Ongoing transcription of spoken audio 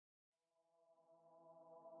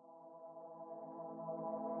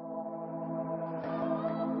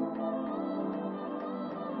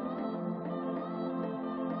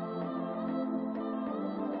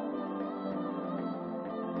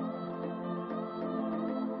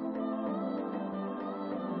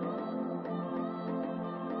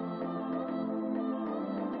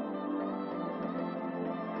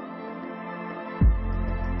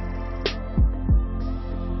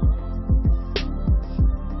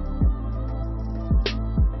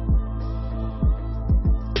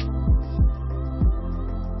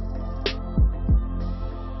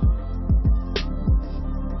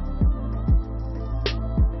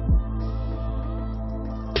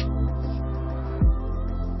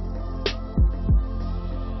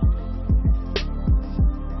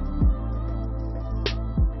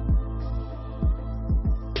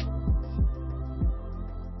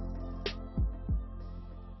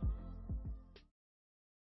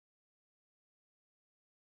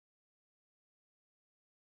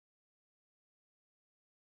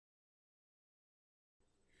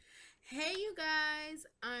Hey you guys,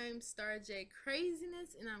 I'm Star J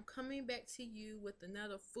Craziness and I'm coming back to you with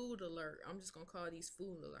another food alert. I'm just gonna call these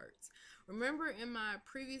food alerts. Remember in my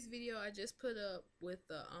previous video I just put up with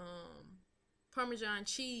the Parmesan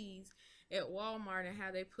cheese at Walmart and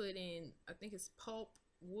how they put in, I think it's pulp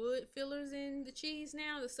wood fillers in the cheese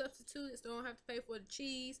now, the substitutes. They don't have to pay for the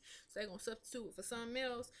cheese, so they're gonna substitute it for something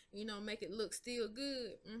else, make it look still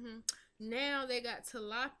good. Now they got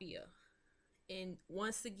tilapia. And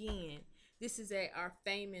once again, this is at our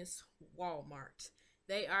famous Walmart.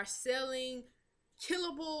 They are selling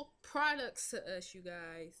killable products to us, you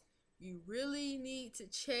guys. You really need to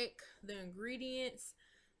check the ingredients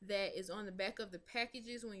that is on the back of the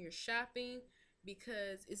packages when you're shopping,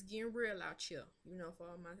 because it's getting real out here. For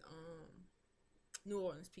all my New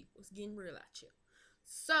Orleans people, it's getting real out here.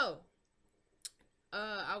 So,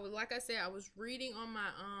 like I said, I was reading on my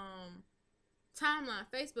timeline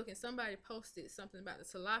Facebook, and somebody posted something about the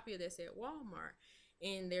tilapia that's at Walmart,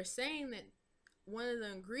 and they're saying that one of the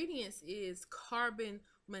ingredients is carbon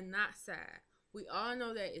monoxide. We all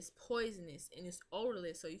know that it's poisonous and it's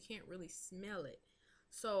odorless, so you can't really smell it.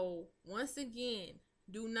 So once again,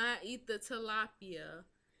 do not eat the tilapia.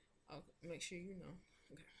 Oh, make sure you know.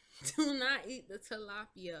 Okay. Do not eat the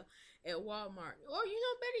tilapia at Walmart, or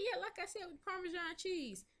better yet, like I said, with Parmesan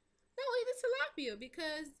cheese, don't eat the tilapia,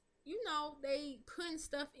 because they putting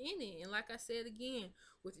stuff in it. And like I said again,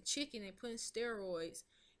 with the chicken, they putting steroids.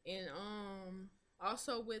 And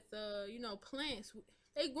also with plants,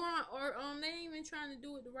 they growing, or they ain't even trying to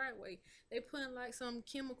do it the right way. They putting like some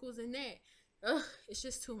chemicals in that. It's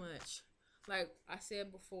just too much. Like I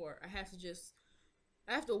said before, I have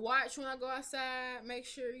to watch when I go outside, make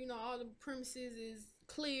sure all the premises is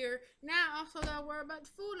clear. Now I also gotta worry about the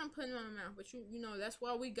food I'm putting on my mouth. But that's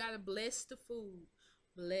why we gotta bless the food.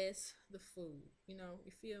 Bless the food.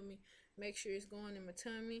 You feel me? Make sure it's going in my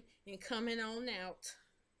tummy and coming on out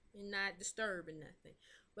and not disturbing nothing.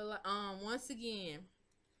 But once again,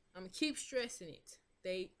 I'm gonna keep stressing it.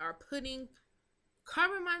 They are putting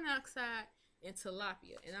carbon monoxide in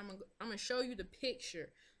tilapia, and I'm gonna show you the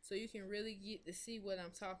picture so you can really get to see what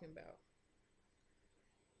I'm talking about.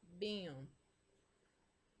 Bam.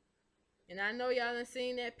 And I know y'all done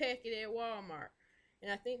seen that packet at Walmart.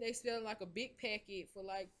 And I think they sell like a big packet for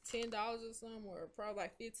like $10 or something, or probably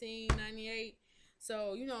like $15.98.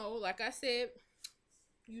 So, like I said,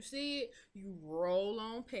 you see it, you roll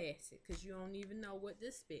on past it, because you don't even know what to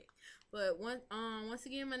expect. But once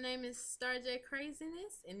again, my name is Star J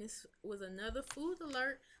Craziness, and this was another food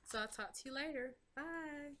alert. So I'll talk to you later.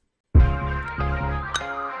 Bye.